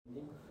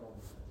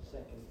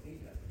Second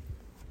Peter.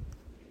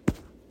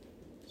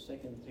 2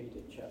 Peter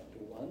chapter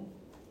 1.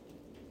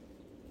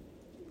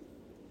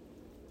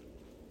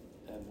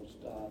 And we'll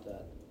start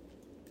at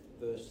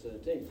verse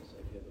 13. So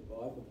if you have a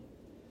Bible,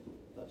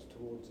 that's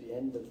towards the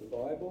end of the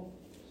Bible.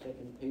 2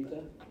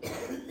 Peter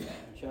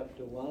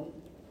chapter 1,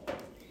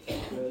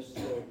 verse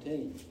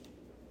 13.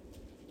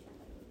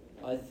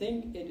 I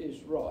think it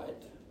is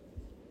right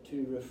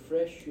to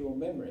refresh your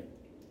memory.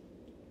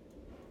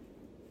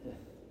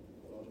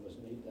 A lot of us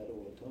need that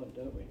all the time,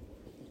 don't we?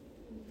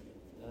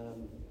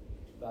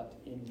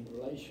 But in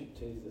relation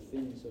to the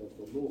things of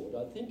the Lord,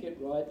 I think it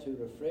right to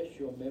refresh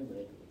your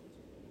memory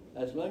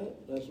as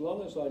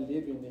long as I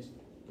live in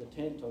the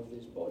tent of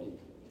this body,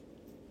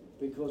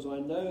 because I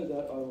know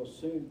that I will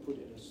soon put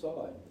it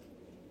aside,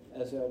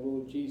 as our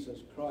Lord Jesus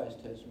Christ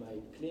has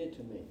made clear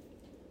to me.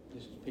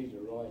 This is Peter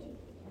writing.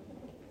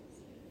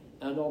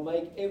 And I'll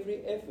make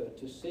every effort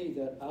to see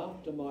that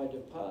after my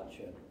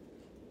departure,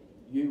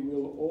 you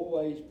will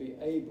always be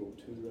able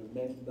to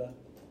remember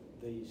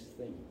these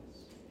things.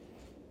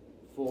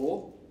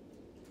 For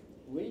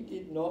we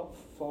did not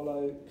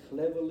follow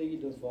cleverly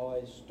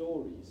devised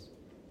stories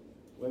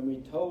when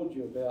we told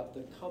you about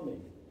the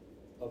coming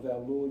of our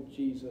Lord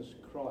Jesus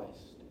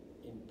Christ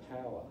in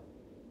power,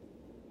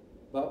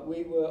 but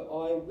we were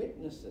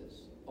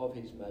eyewitnesses of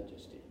his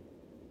majesty.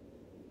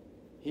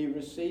 He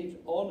received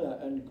honour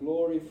and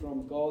glory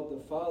from God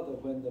the Father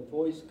when the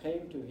voice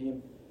came to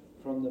him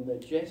from the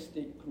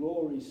majestic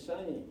glory,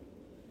 saying,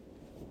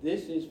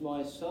 "This is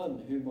my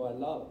Son whom I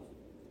love.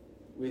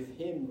 With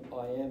him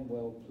I am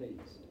well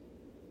pleased."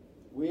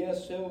 We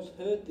ourselves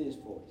heard this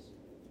voice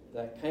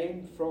that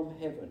came from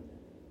heaven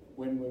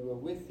when we were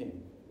with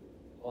him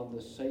on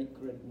the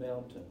sacred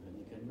mountain. And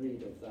you can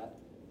read of that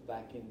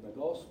back in the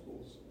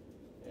Gospels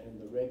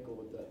and the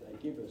record that they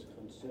give us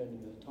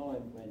concerning the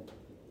time when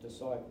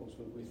disciples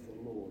were with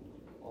the Lord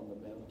on the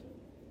mountain.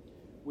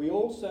 We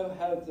also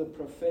have the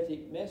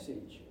prophetic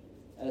message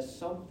as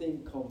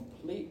something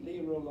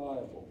completely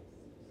reliable,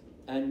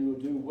 and you'll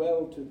do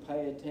well to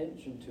pay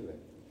attention to it,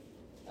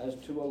 as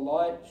to a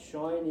light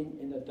shining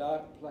in a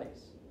dark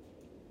place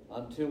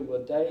until the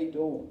day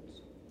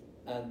dawns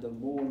and the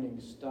morning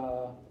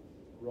star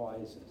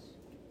rises.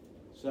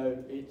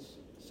 So it's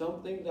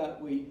something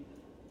that we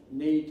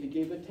need to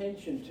give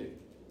attention to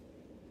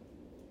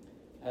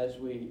as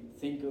we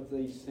think of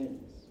these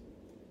things.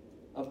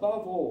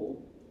 Above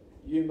all,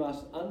 you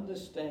must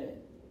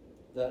understand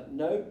that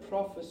no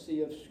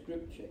prophecy of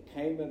Scripture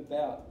came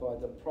about by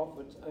the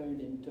prophet's own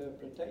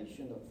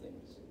interpretation of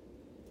things.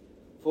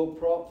 For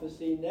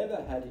prophecy never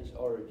had its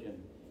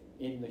origin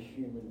in the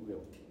human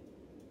will,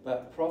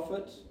 but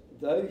prophets,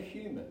 though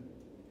human,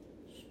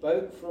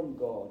 spoke from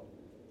God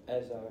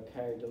as they were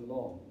carried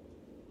along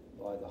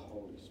by the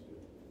Holy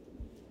Spirit.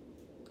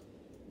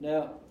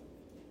 Now,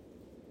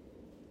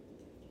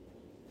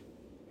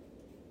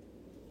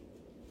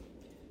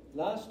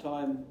 last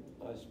time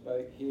I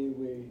spoke here,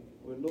 we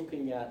were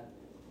looking at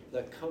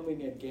the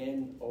coming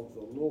again of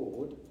the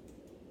Lord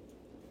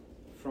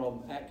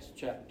from Acts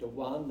chapter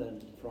 1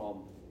 and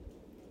from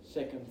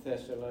 2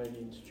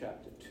 Thessalonians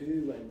chapter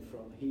 2 and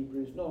from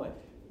Hebrews 9.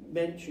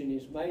 Mention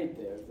is made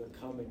there of the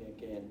coming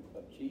again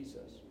of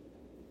Jesus.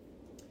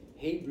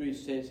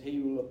 Hebrews says he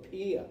will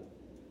appear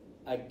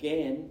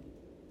again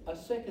a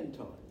second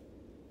time.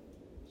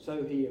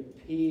 So he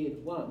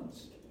appeared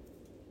once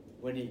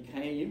when he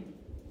came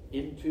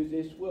into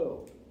this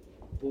world,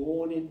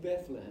 born in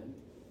Bethlehem,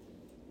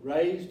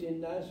 raised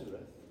in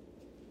Nazareth,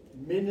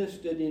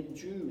 ministered in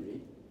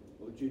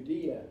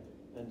Judea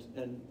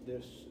and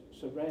the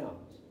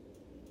surrounds,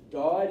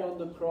 died on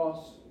the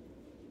cross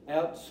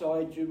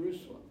outside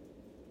Jerusalem.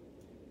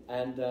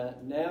 And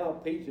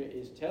now Peter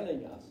is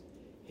telling us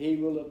he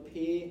will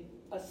appear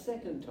a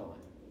second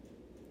time,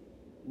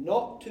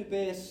 not to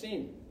bear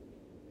sin,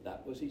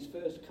 that was his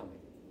first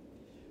coming,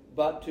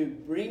 but to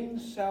bring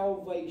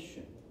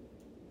salvation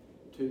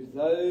to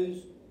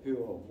those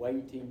who are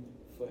waiting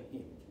for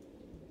him.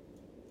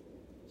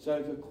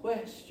 So the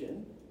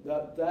question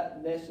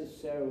that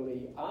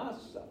necessarily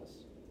asks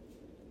us,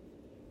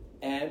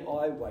 am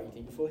I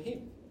waiting for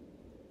him?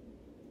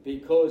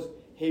 Because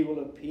he will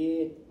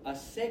appear a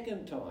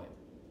second time,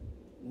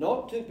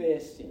 not to bear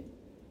sin,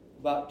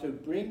 but to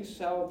bring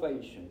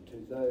salvation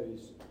to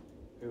those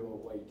who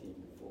are waiting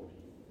for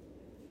him.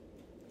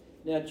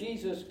 Now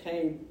Jesus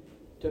came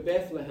to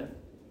Bethlehem.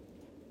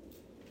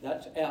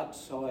 That's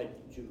outside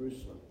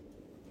Jerusalem.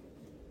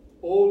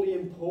 All the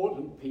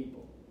important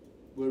people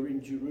were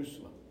in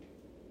Jerusalem.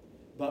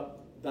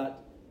 But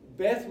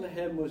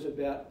Bethlehem was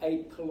about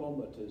 8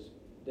 kilometres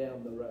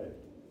down the road.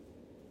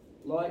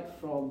 Like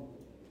from,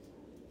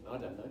 I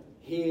don't know,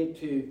 here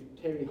to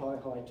Terry High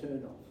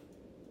Turnoff.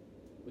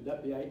 Would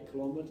that be 8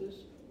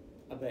 kilometres?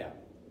 About.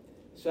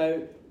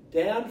 So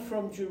down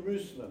from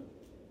Jerusalem,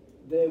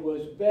 there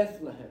was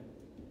Bethlehem,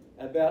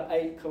 about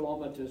 8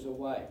 kilometres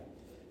away.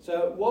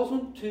 So it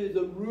wasn't to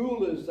the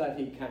rulers that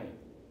he came.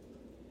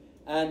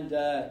 And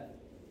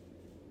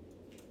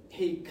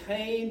he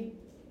came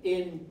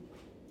in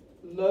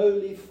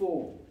lowly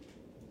form,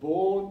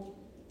 born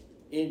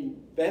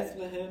in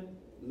Bethlehem,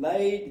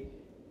 laid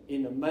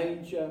in a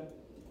manger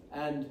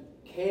and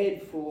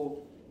cared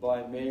for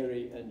by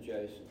Mary and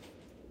Joseph.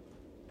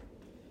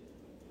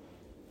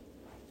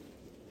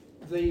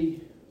 The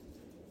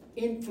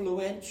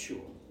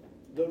influential,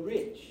 the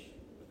rich,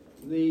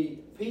 the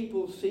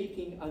people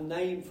seeking a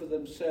name for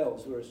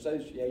themselves were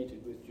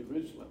associated with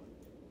Jerusalem,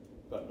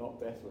 but not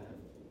Bethlehem.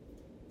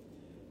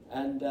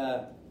 And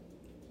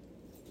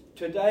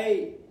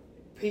today,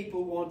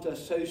 people want to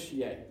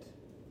associate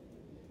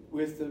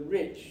with the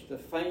rich, the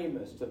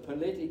famous, the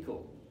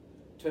political,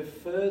 to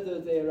further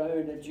their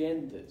own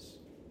agendas.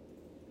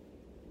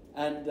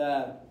 And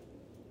the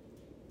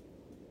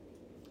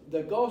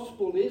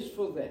gospel is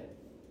for them,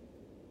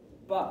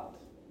 but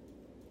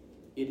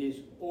it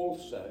is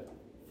also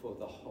for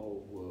the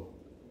whole world.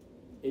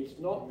 It's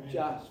not Amen.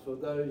 just for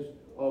those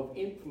of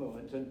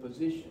influence and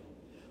position,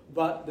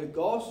 but the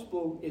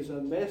gospel is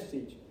a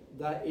message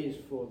that is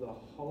for the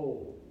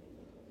whole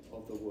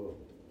of the world.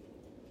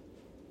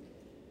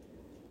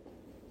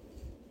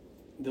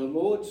 The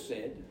Lord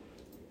said,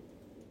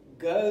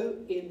 "Go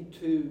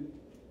into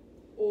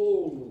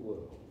all the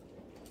world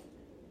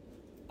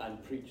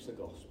and preach the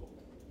gospel."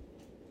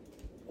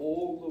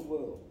 All the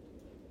world.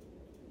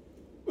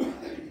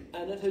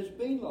 And it has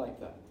been like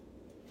that.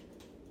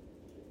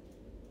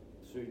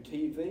 Through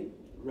TV,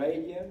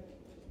 radio,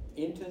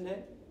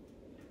 internet,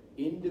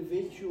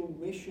 individual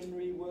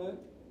missionary work,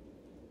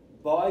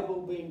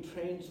 Bible being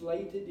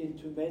translated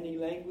into many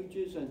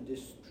languages and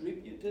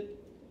distributed.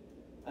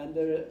 And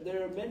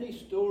there are many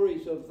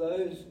stories of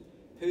those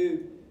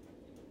who,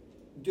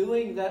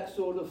 doing that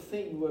sort of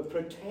thing, were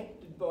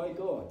protected by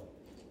God.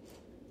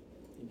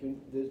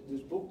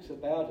 There's books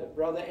about it.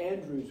 Brother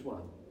Andrew's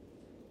one,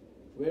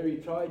 where he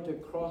tried to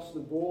cross the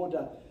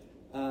border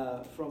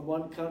from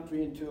one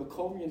country into a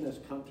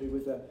communist country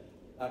with a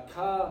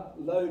car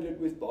loaded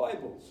with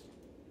Bibles.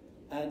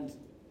 And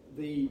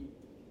the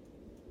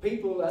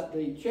people at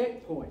the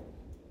checkpoint,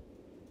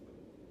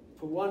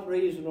 for one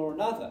reason or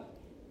another,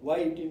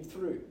 waved him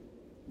through,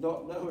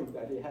 not knowing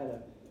that he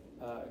had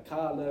a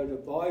carload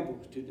of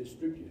Bibles to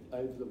distribute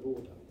over the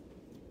border.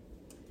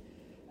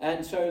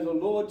 And so the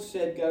Lord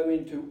said, "Go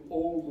into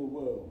all the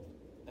world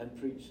and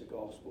preach the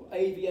gospel."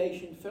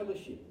 Aviation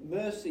fellowship,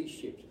 mercy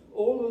ships,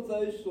 all of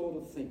those sort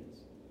of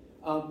things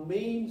are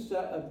means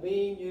that are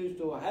being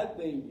used or have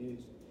been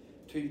used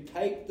to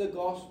take the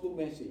gospel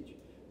message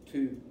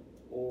to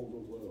all the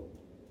world.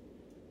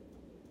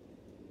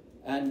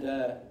 And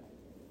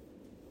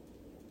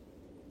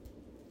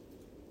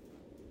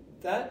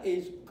that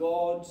is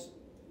God's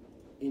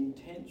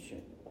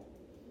intention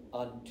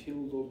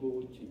until the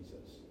Lord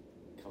Jesus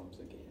comes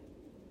again.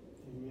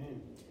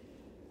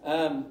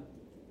 Amen.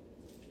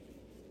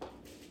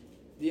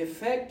 The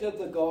effect of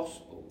the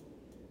gospel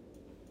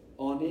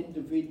on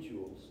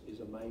individuals is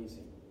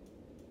amazing.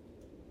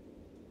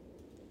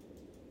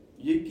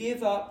 You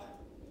give up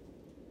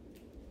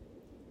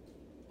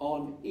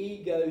on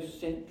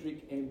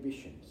egocentric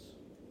ambitions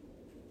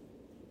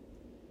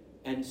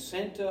and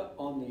center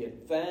on the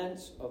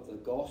advance of the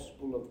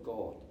gospel of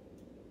God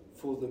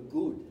for the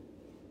good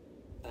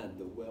and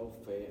the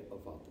welfare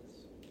of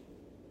others.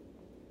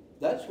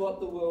 That's what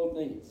the world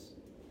needs.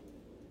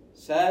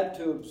 Sad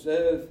to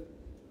observe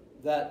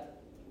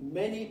that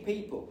many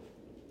people,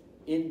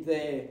 in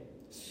their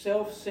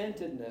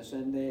self-centeredness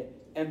and their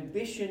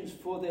ambitions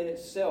for their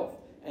self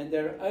and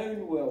their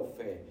own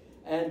welfare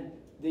and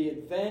the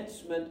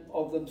advancement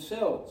of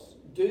themselves,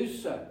 do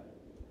so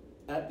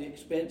at the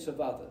expense of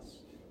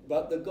others.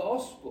 But the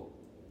gospel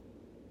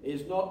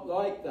is not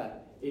like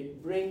that.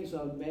 It brings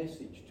a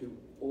message to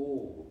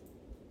all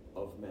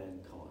of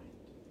mankind.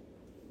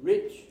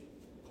 Rich,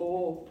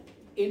 poor,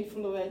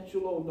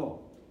 influential or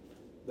not,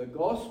 the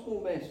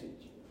gospel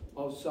message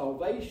of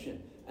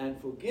salvation and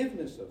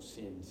forgiveness of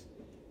sins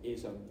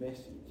is a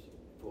message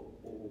for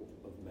all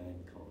of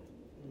mankind.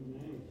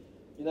 Amen.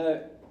 You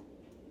know,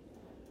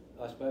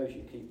 I suppose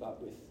you keep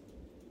up with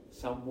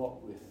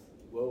somewhat with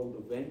world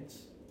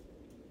events.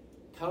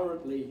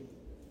 Currently,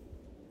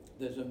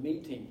 there's a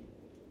meeting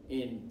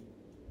in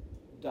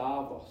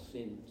Davos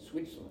in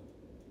Switzerland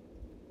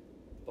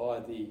by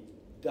the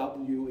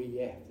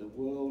WEF, the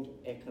World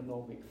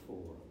Economic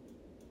Forum.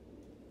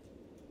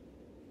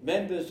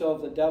 Members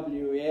of the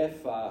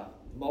WEF are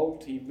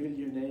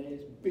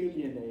multi-millionaires,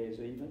 billionaires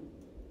even,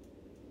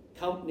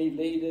 company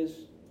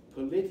leaders,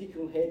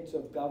 political heads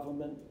of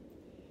government,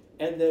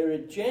 and their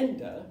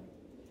agenda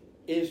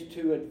is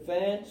to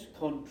advance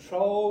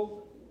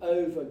control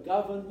over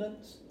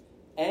governments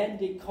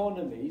and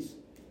economies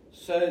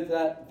so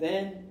that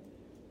then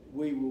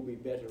we will be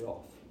better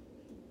off.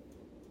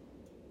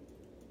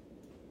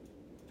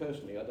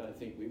 Personally, I don't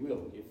think we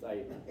will if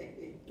they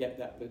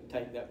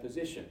take that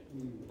position.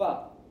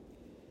 But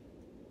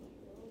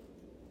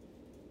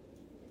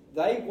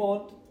they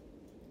want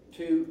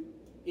to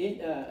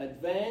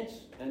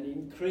advance and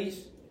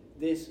increase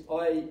this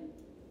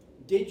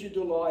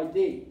digital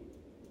ID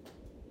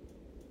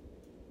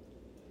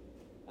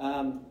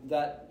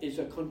that is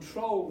a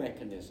control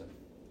mechanism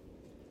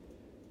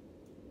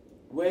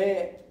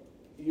where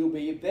you'll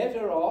be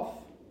better off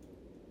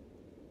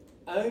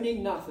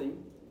owning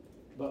nothing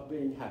but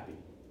being happy,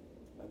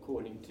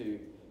 according to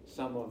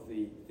some of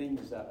the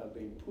things that are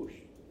being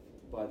pushed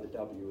by the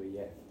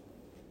WEF.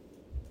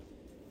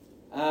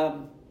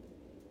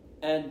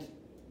 And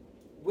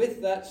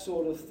with that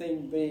sort of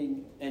thing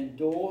being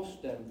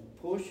endorsed and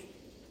pushed,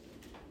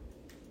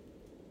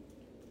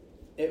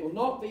 it will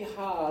not be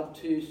hard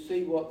to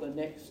see what the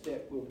next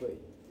step will be.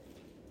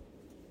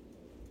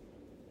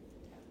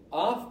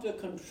 After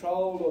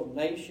control of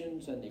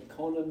nations and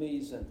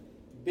economies and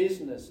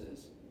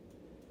businesses,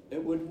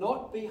 it would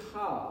not be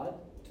hard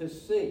to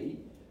see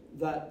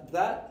that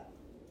that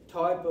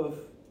type of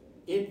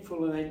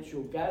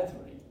influential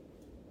gathering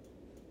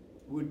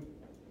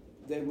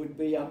there would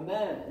be a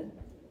man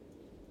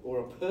or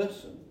a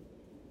person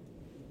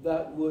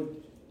that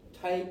would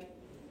take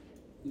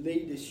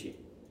leadership,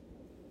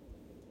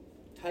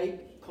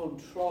 take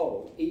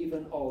control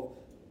even of,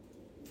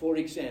 for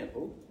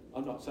example,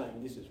 I'm not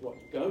saying this is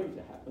what's going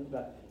to happen,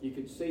 but you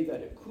could see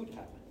that it could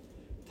happen.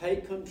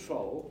 Take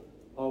control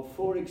of,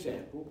 for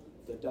example,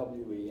 the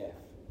WEF.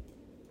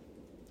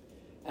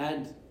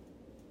 And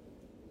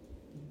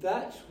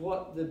that's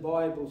what the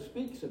Bible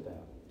speaks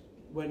about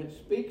when it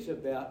speaks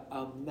about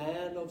a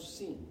man of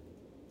sin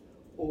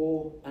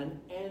or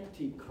an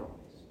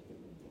antichrist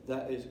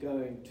that is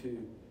going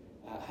to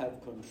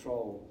have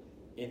control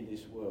in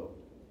this world.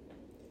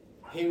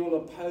 He will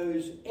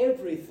oppose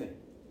everything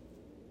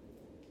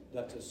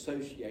that's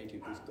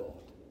associated with God.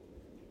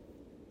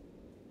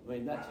 I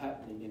mean, that's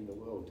happening in the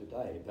world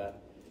today,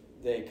 but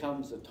there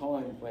comes a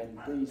time when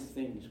these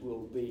things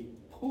will be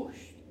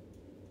pushed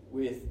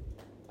with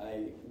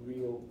a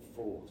real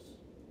force.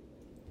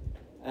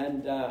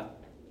 And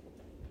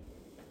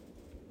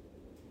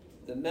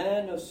the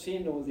man of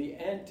sin or the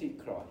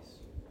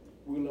Antichrist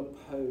will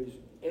oppose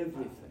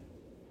everything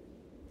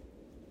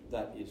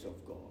that is of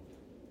God.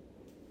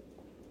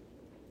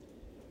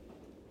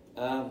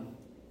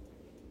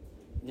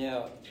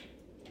 Now,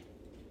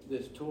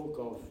 there's talk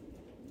of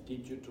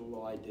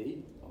digital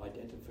ID,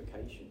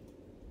 identification,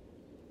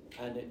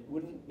 and it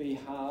wouldn't be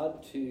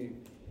hard to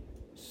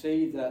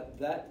see that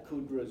that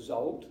could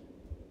result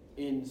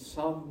in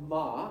some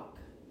mark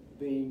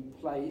being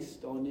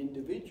placed on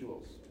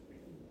individuals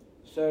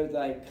so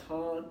they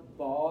can't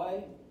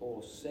buy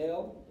or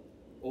sell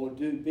or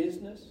do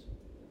business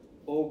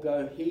or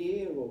go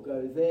here or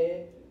go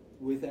there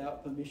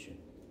without permission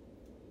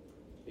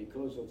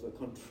because of the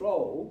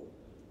control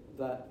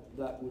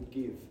that would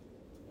give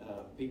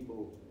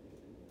people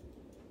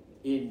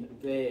in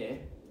their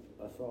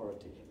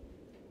authority.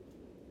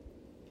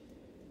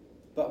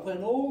 But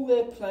when all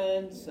their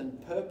plans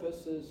and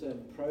purposes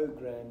and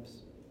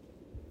programs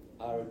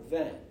are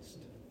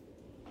advanced,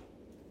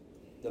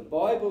 the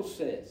Bible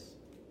says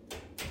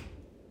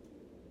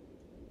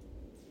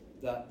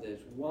that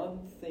there's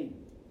one thing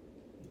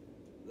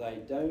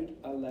they don't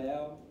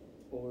allow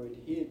or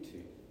adhere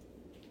to,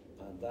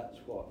 and that's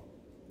what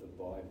the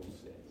Bible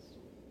says.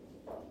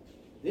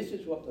 This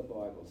is what the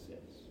Bible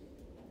says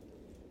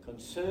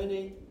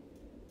concerning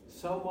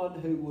someone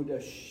who would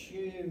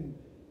assume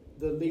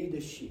the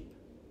leadership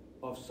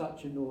of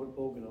such an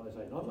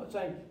organisation. I'm not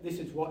saying this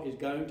is what is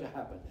going to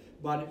happen,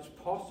 but it's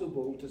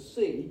possible to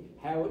see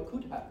how it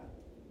could happen.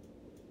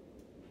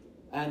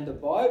 And the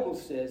Bible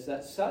says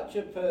that such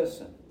a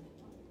person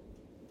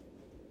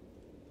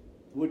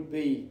would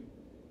be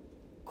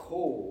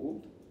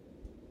called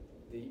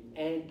the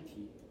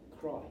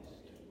Antichrist,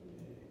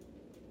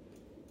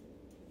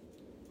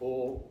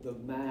 or the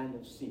man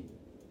of sin.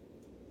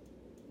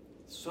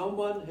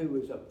 Someone who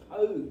is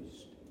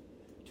opposed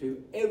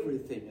to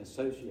everything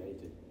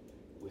associated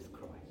with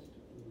Christ.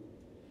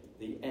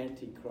 The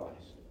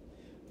Antichrist.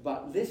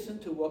 But listen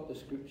to what the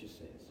Scripture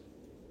says.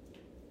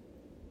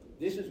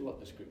 This is what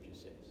the Scripture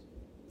says.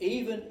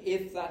 Even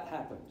if that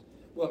happens,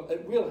 well,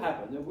 it will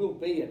happen, there will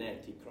be an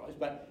Antichrist,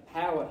 but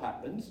how it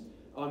happens,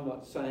 I'm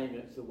not saying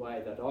it's the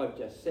way that I've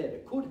just said.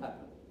 It could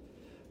happen.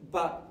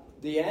 But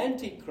the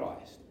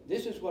Antichrist,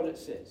 this is what it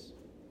says: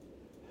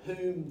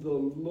 whom the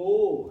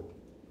Lord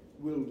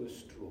will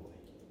destroy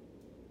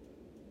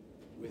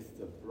with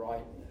the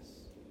brightness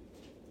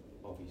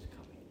of his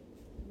coming.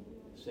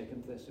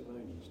 2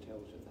 Thessalonians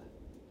tells you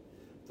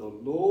that. The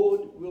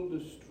Lord will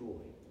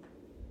destroy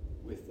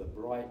with the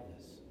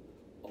brightness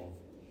of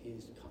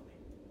his coming.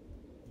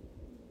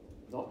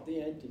 Not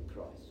the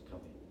Antichrist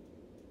coming,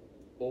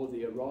 or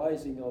the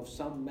arising of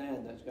some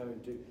man that's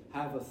going to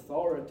have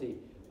authority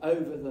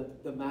over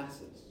the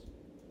masses.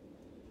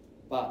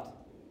 But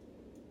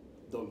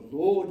the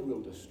Lord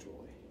will destroy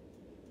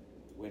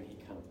when he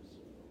comes.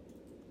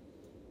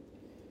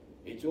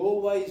 It's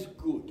always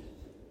good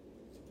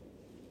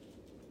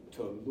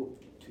to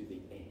look to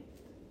the end.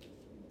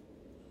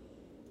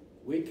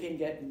 We can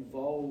get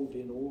involved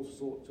in all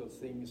sorts of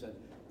things and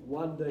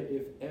wonder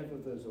if ever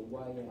there's a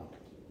way out.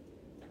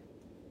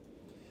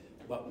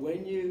 But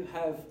when you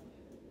have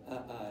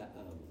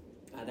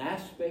an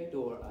aspect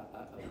or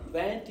a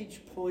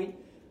vantage point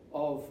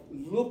of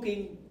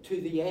looking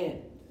to the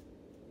end,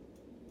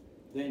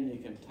 then you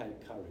can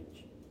take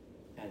courage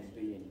and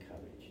be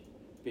encouraged.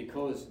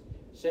 Because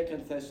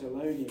 2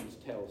 Thessalonians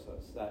tells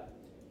us that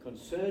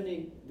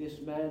concerning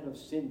this man of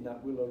sin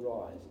that will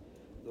arise,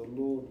 the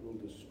Lord will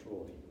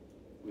destroy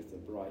with the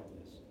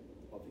brightness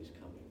of his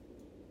coming.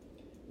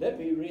 Let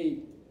me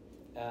read,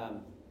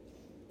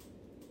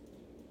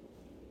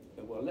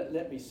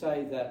 let me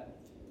say that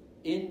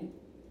in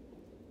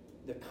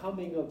the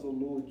coming of the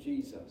Lord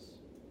Jesus,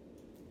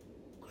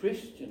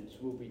 Christians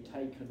will be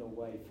taken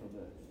away from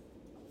earth.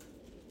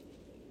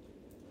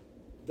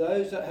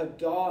 Those that have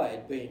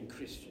died being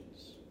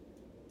Christians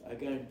are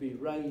going to be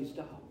raised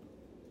up.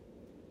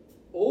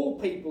 All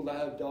people that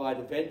have died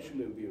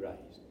eventually will be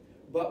raised.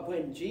 But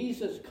when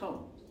Jesus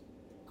comes,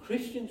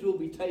 Christians will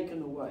be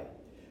taken away.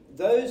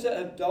 Those that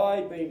have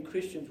died being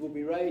Christians will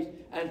be raised,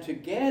 and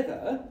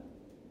together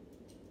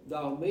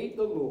they'll meet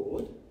the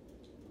Lord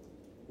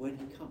when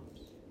he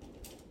comes.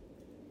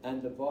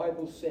 And the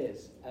Bible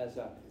says, as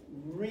a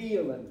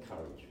real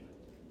encouragement,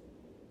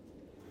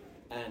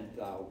 and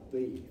they'll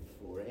be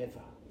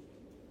forever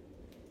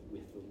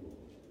with the Lord.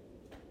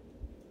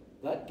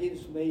 That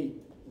gives me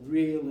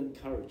real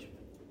encouragement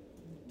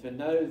to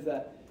know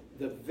that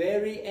the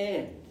very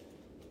end,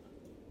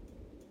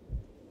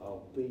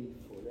 I'll be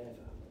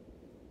forever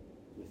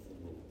with the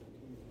Lord.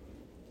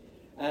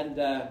 And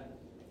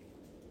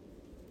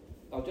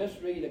I'll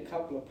just read a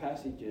couple of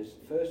passages,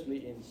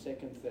 firstly in 2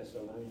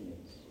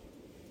 Thessalonians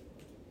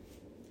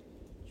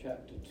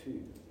chapter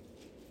 2.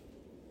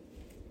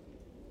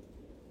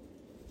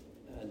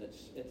 And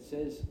it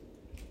says,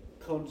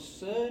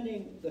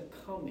 concerning the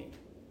coming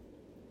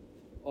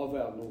of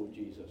our Lord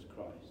Jesus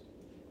Christ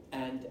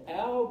and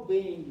our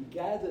being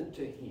gathered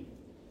to him.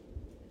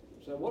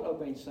 So what I've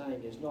been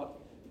saying is not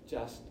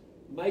just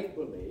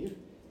make-believe,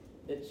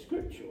 it's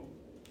scriptural.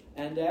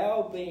 And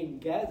our being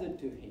gathered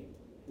to him,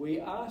 we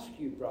ask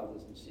you,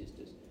 brothers and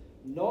sisters,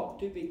 not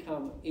to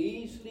become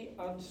easily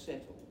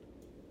unsettled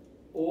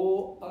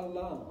or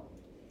alarmed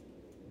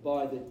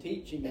by the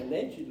teaching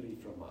allegedly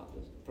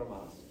from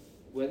us,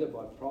 whether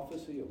by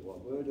prophecy or by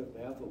word of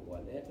mouth or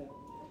by letter,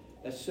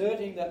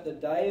 asserting that the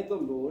day of the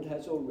Lord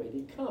has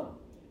already come.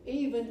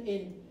 Even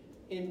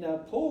in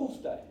Paul's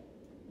day,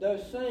 they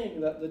were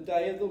saying that the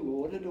day of the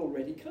Lord had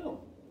already come.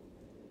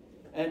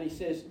 And he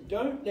says,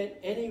 don't let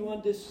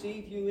anyone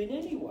deceive you in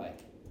any way,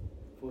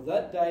 for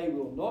that day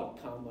will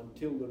not come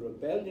until the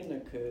rebellion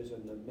occurs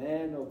and the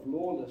man of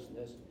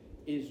lawlessness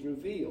is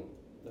revealed,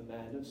 the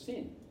man of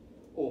sin,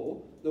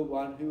 or the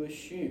one who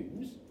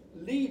assumes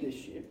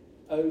leadership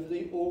over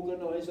the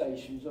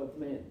organizations of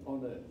men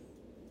on earth.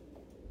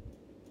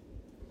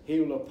 He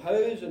will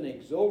oppose and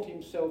exalt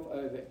himself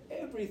over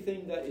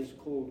everything that is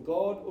called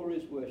God or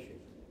is worshipped.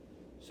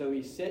 So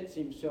he sets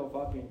himself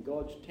up in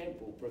God's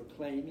temple,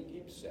 proclaiming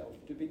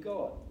himself to be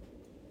God.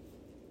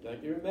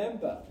 Don't you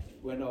remember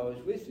when I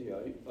was with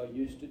you, I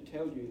used to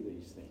tell you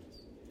these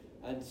things.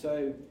 And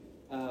so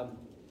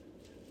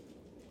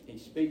he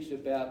speaks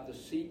about the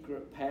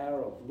secret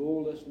power of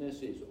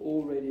lawlessness is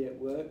already at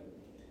work.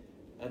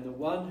 And the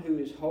one who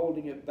is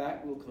holding it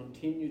back will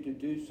continue to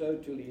do so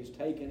till he is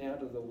taken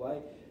out of the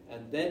way.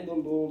 And then the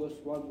lawless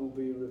one will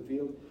be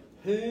revealed,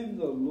 whom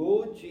the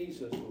Lord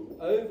Jesus will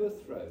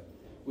overthrow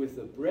with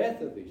the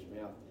breath of his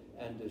mouth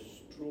and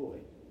destroy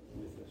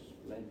with the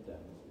splendor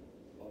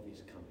of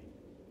his coming.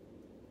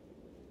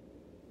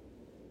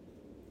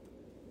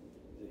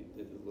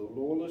 The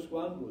lawless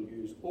one will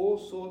use all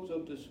sorts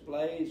of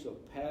displays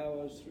of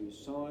powers through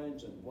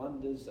signs and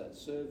wonders that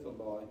serve the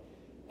lie,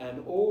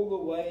 and all the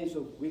ways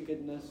of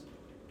wickedness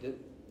that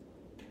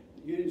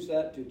use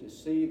that to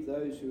deceive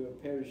those who are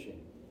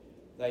perishing.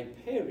 They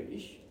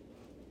perish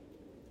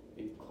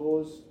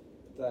because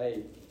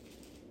they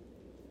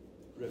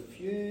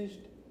refused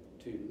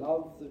to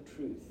love the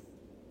truth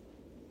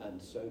and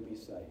so be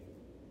saved.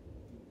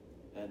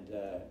 And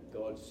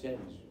God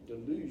sends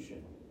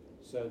delusion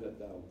so that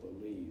they'll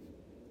believe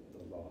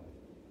the lie.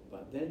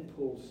 But then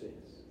Paul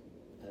says,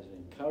 as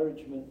an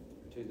encouragement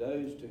to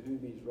those to whom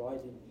he's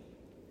writing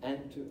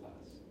and to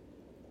us,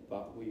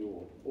 but we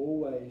ought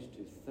always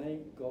to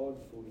thank God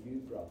for you,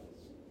 brothers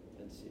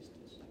and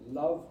sisters,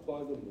 loved by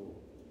the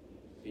Lord,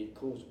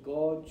 because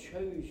God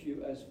chose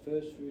you as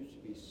firstfruits to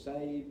be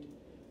saved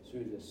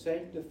through the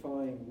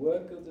sanctifying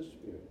work of the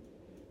Spirit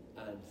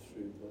and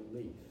through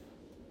belief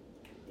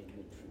in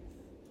the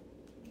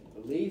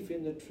truth. Belief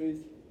in the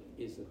truth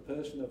is the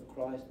person of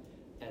Christ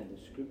and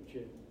the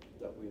scripture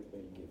that we've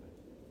been given.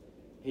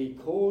 He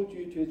called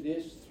you to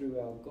this through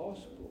our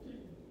gospel.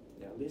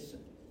 Now listen.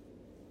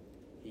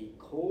 He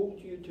called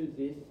you to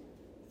this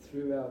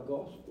through our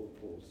gospel,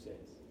 Paul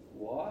says.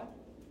 Why?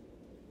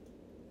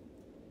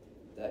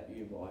 That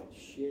you might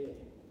share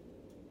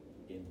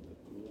in the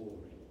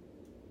glory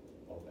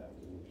of our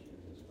Lord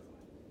Jesus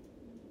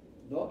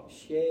Christ. Not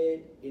share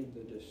in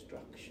the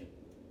destruction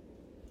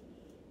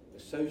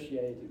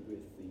associated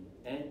with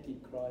the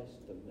Antichrist,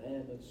 the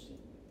man of sin,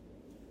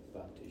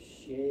 but to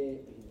share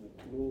in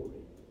the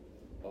glory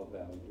of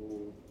our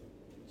Lord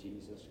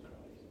Jesus Christ.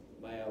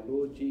 May our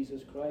Lord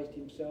Jesus Christ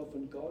himself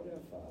and God our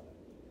Father,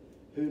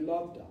 who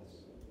loved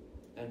us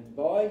and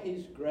by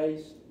his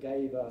grace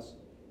gave us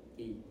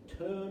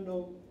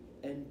eternal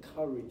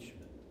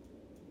encouragement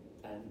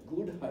and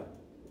good hope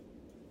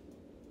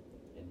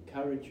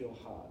encourage your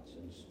hearts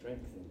and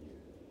strengthen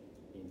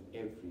you in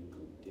every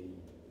good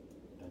deed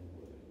and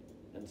word.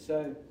 And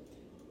so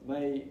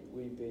may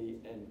we be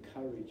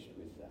encouraged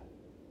with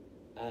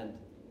that and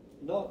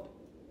not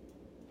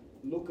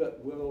look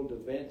at world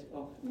events,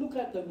 look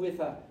at them with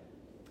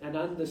an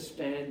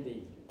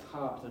understanding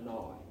heart and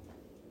eye,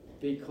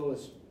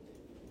 because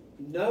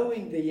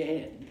knowing the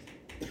end,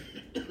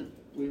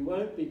 we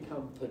won't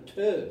become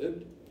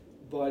perturbed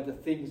by the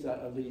things that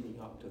are leading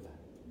up to that.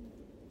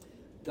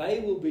 They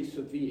will be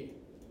severe.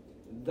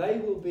 They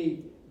will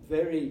be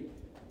very,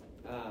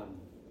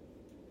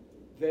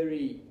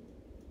 very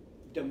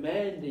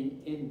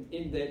demanding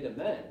in their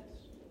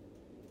demands.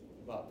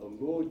 But the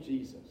Lord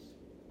Jesus,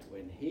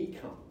 when he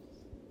comes,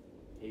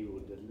 he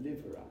will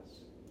deliver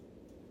us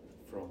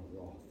from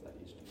wrath that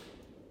is to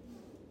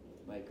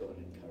come. May God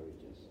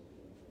encourage us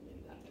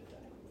in that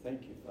today.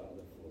 Thank you,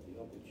 Father, for the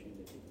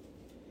opportunity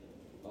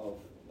of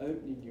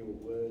opening your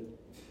word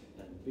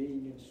and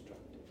being instructed.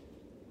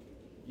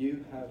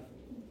 You have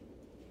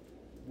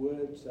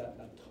words that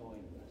are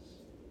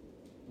timeless,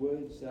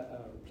 words that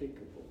are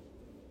applicable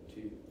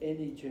to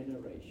any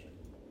generation.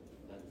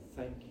 And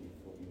thank you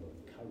for your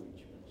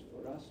encouragements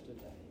for us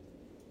today,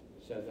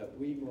 so that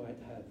we might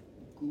have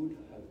good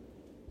hope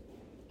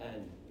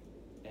and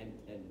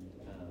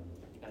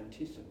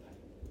anticipate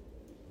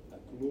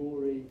a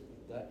glory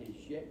that is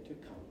yet to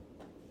come,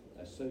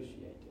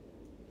 associated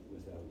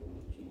with our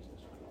Lord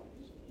Jesus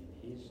Christ.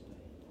 In his name.